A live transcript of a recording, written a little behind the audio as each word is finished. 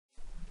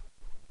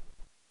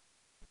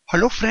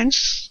Hello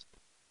friends,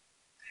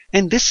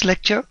 in this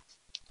lecture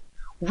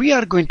we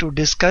are going to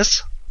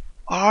discuss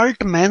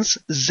Altman's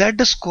Z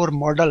Score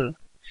model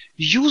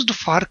used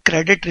for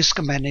credit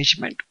risk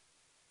management.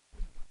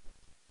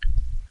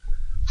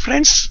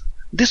 Friends,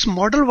 this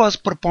model was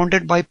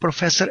propounded by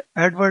Professor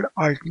Edward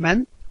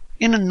Altman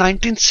in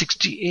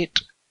 1968.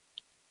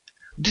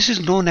 This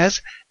is known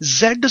as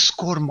Z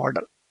Score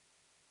model.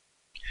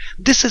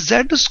 This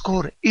Z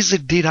score is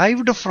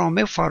derived from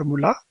a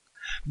formula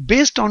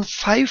based on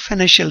 5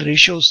 financial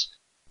ratios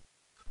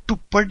to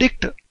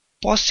predict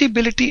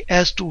possibility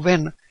as to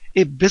when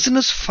a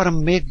business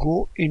firm may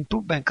go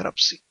into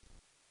bankruptcy.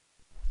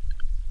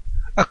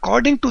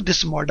 According to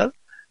this model,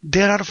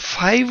 there are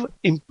 5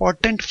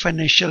 important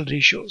financial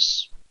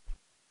ratios,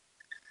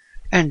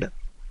 and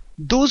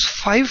those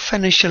 5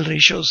 financial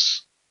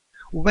ratios,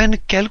 when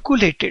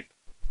calculated,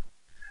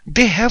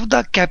 they have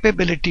the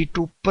capability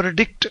to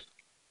predict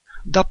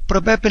the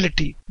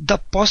probability, the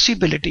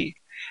possibility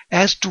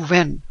as to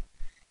when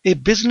a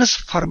business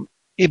firm,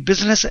 a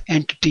business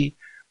entity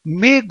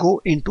may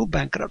go into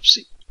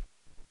bankruptcy.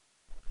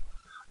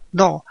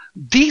 Now,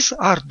 these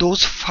are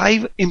those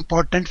 5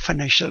 important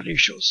financial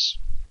ratios.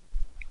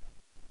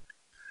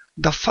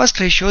 The first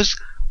ratio is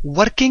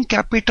working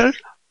capital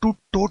to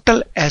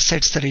total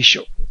assets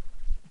ratio,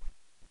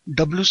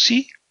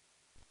 WC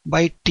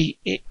by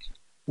TA,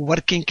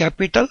 working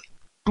capital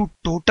to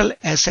total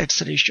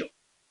assets ratio.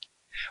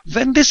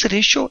 When this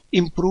ratio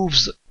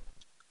improves,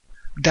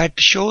 that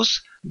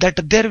shows that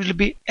there will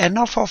be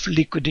enough of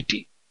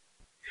liquidity.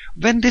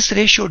 When this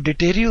ratio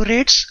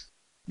deteriorates,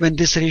 when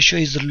this ratio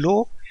is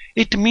low,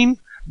 it means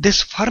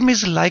this firm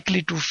is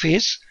likely to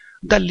face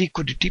the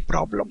liquidity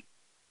problem.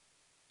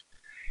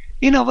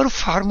 In our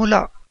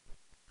formula,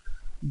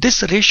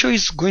 this ratio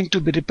is going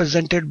to be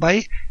represented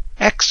by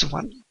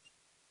X1,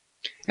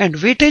 and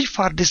weightage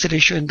for this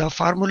ratio in the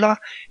formula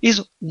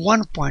is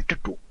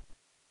 1.2.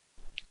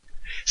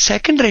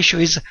 Second ratio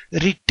is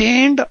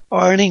retained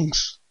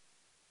earnings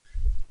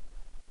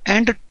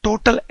and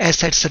total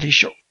assets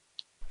ratio.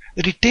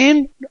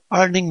 Retained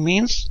earning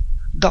means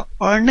the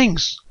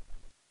earnings,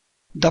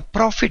 the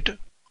profit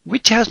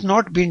which has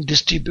not been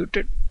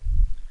distributed,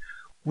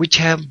 which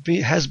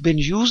has been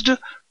used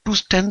to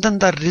strengthen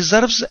the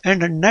reserves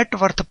and net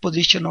worth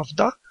position of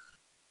the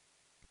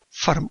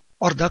firm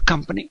or the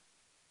company.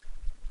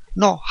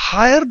 Now,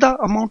 higher the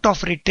amount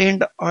of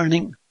retained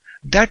earning,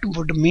 that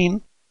would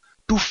mean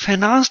to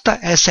finance the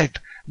asset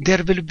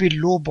there will be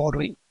low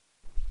borrowing,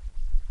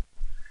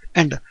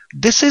 and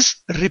this is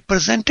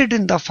represented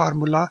in the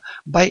formula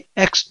by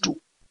X2,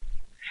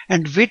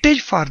 and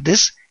weightage for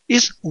this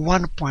is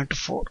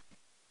 1.4.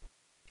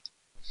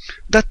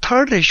 The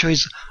third ratio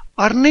is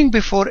earning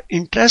before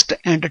interest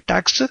and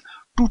tax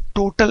to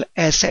total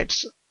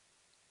assets.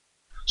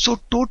 So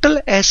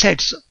total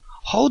assets,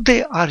 how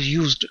they are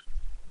used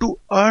to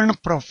earn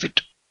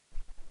profit.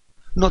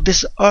 Now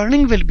this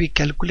earning will be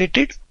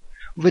calculated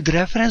with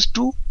reference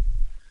to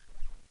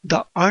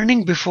the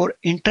earning before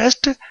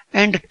interest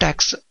and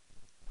tax.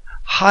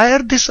 Higher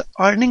this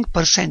earning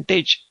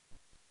percentage,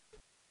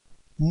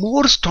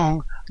 more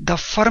strong the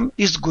firm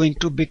is going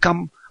to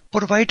become,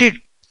 provided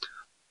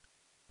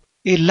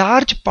a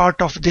large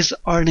part of this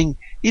earning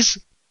is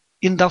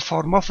in the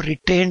form of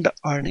retained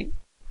earning.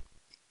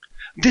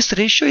 This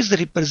ratio is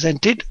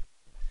represented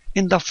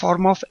in the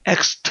form of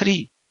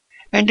X3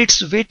 and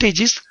its weightage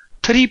is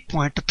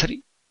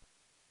 3.3.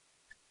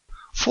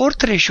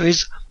 Fourth ratio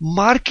is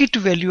market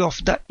value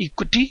of the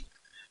equity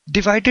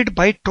divided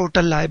by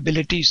total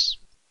liabilities.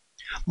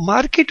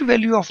 Market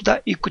value of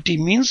the equity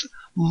means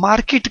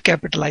market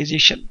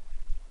capitalization.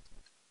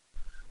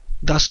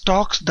 The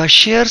stocks, the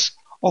shares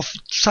of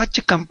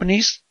such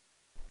companies,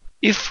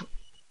 if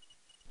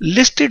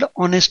listed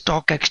on a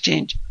stock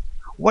exchange,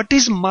 what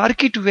is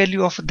market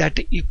value of that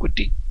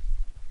equity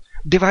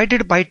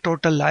divided by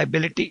total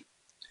liability?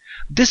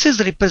 This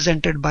is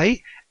represented by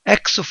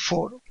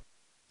X4,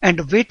 and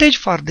weightage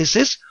for this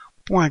is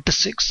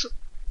 0.6.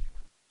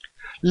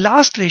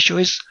 Last ratio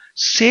is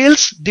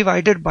sales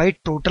divided by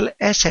total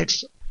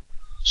assets.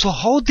 So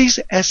how these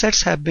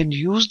assets have been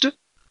used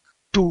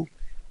to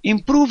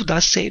improve the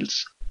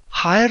sales.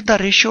 Higher the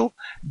ratio,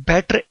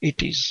 better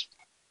it is.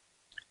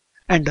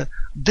 And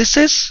this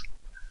is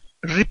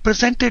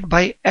represented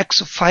by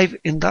X5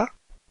 in the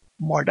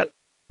model.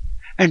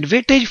 And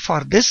weightage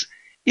for this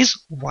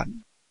is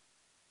 1.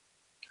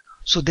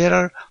 So there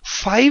are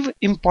 5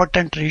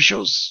 important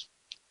ratios.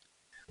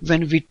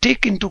 When we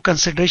take into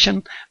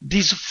consideration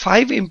these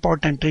 5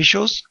 important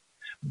ratios,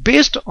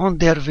 based on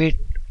their weight,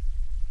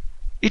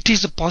 it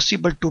is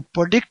possible to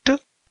predict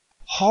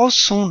how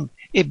soon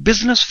a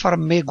business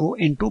firm may go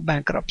into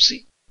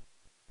bankruptcy.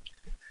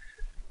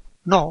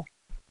 Now,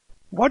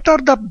 what are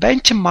the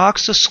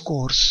benchmarks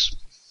scores?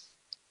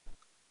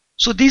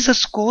 So these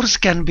scores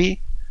can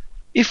be,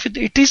 if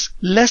it is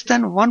less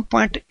than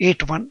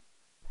 1.81,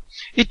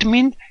 it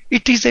means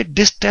it is a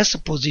distress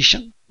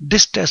position,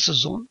 distress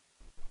zone.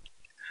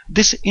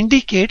 This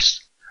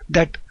indicates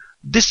that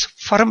this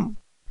firm,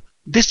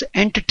 this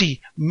entity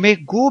may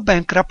go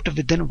bankrupt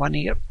within 1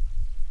 year.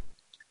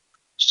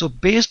 So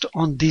based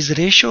on these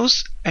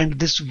ratios and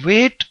this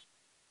weight,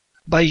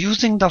 by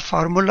using the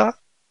formula,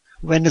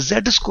 when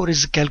Z score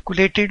is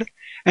calculated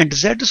and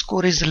Z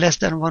score is less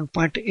than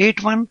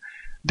 1.81,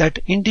 that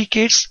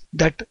indicates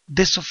that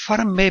this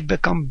firm may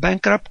become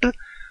bankrupt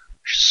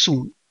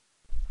soon.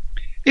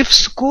 If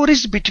score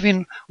is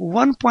between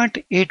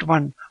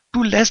 1.81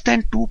 to less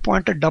than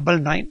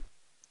 2.99,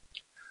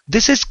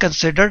 this is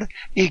considered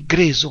a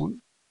gray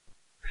zone.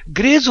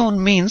 Gray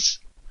zone means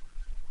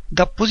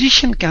the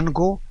position can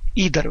go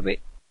either way.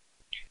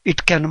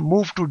 It can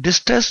move to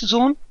distress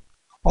zone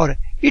or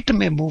it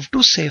may move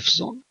to safe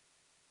zone.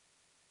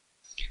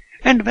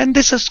 And when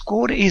this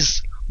score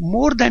is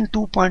more than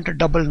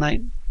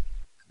 2.99,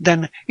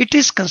 then it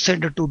is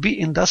considered to be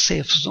in the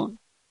safe zone.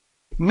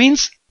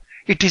 Means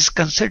it is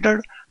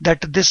considered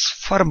that this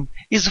firm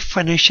is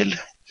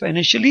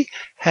financially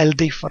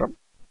healthy firm.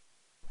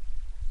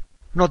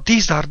 Now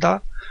these are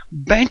the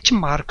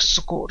benchmark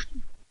score.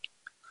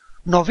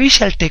 Now we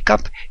shall take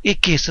up a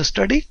case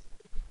study.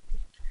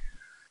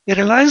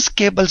 Reliance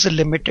Cables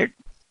Limited.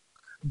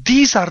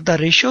 These are the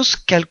ratios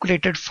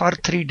calculated for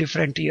 3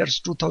 different years,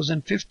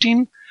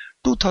 2015,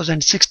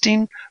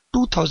 2016,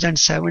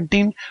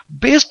 2017,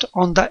 based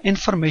on the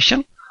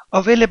information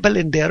available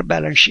in their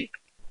balance sheet.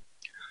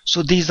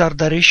 So these are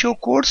the ratio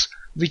codes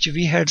which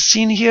we had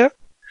seen here.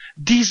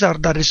 These are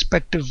the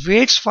respective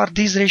weights for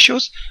these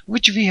ratios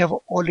which we have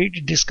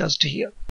already discussed here.